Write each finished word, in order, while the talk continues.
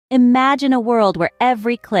Imagine a world where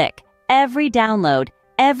every click, every download,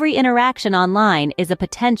 every interaction online is a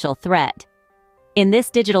potential threat. In this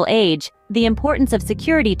digital age, the importance of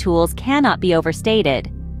security tools cannot be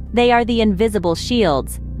overstated. They are the invisible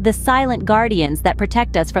shields, the silent guardians that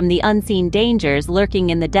protect us from the unseen dangers lurking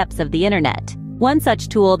in the depths of the internet. One such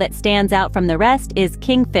tool that stands out from the rest is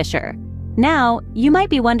Phisher. Now, you might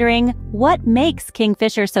be wondering, what makes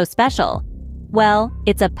Phisher so special? Well,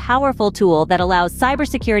 it's a powerful tool that allows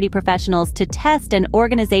cybersecurity professionals to test an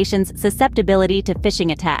organization's susceptibility to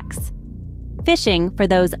phishing attacks. Phishing, for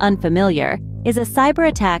those unfamiliar, is a cyber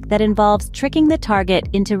attack that involves tricking the target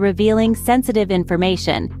into revealing sensitive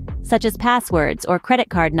information, such as passwords or credit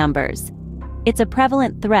card numbers. It's a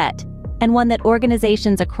prevalent threat, and one that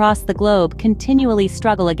organizations across the globe continually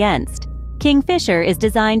struggle against. Phisher is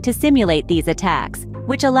designed to simulate these attacks,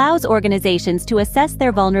 which allows organizations to assess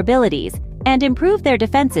their vulnerabilities and improve their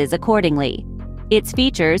defenses accordingly. Its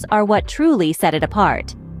features are what truly set it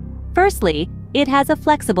apart. Firstly, it has a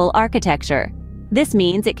flexible architecture. This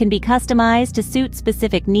means it can be customized to suit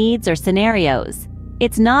specific needs or scenarios.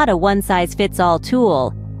 It's not a one-size-fits-all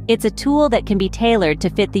tool. It's a tool that can be tailored to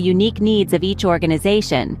fit the unique needs of each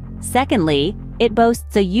organization. Secondly, it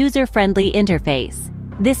boasts a user-friendly interface.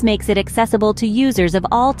 This makes it accessible to users of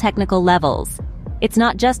all technical levels. It's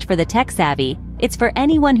not just for the tech-savvy, it's for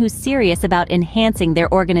anyone who's serious about enhancing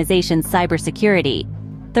their organization's cybersecurity.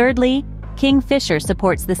 Thirdly, Phisher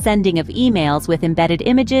supports the sending of emails with embedded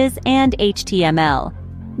images and HTML.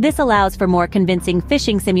 This allows for more convincing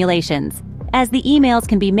phishing simulations, as the emails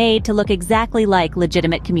can be made to look exactly like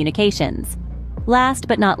legitimate communications. Last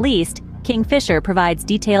but not least, Phisher provides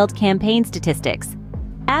detailed campaign statistics.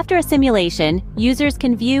 After a simulation, users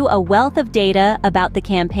can view a wealth of data about the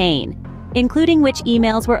campaign, including which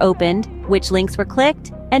emails were opened, which links were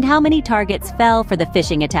clicked, and how many targets fell for the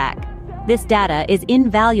phishing attack. This data is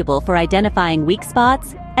invaluable for identifying weak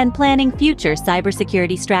spots and planning future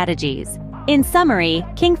cybersecurity strategies. In summary,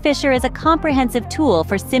 Phisher is a comprehensive tool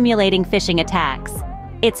for simulating phishing attacks.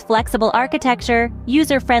 Its flexible architecture,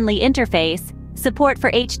 user-friendly interface, support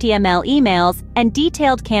for HTML emails, and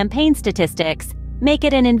detailed campaign statistics make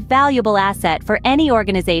it an invaluable asset for any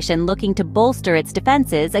organization looking to bolster its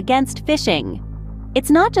defenses against phishing.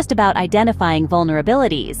 It's not just about identifying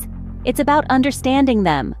vulnerabilities. It's about understanding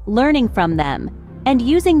them, learning from them, and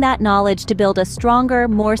using that knowledge to build a stronger,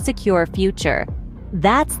 more secure future.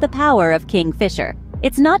 That's the power of Phisher.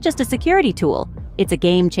 It's not just a security tool, it's a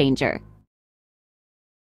game changer.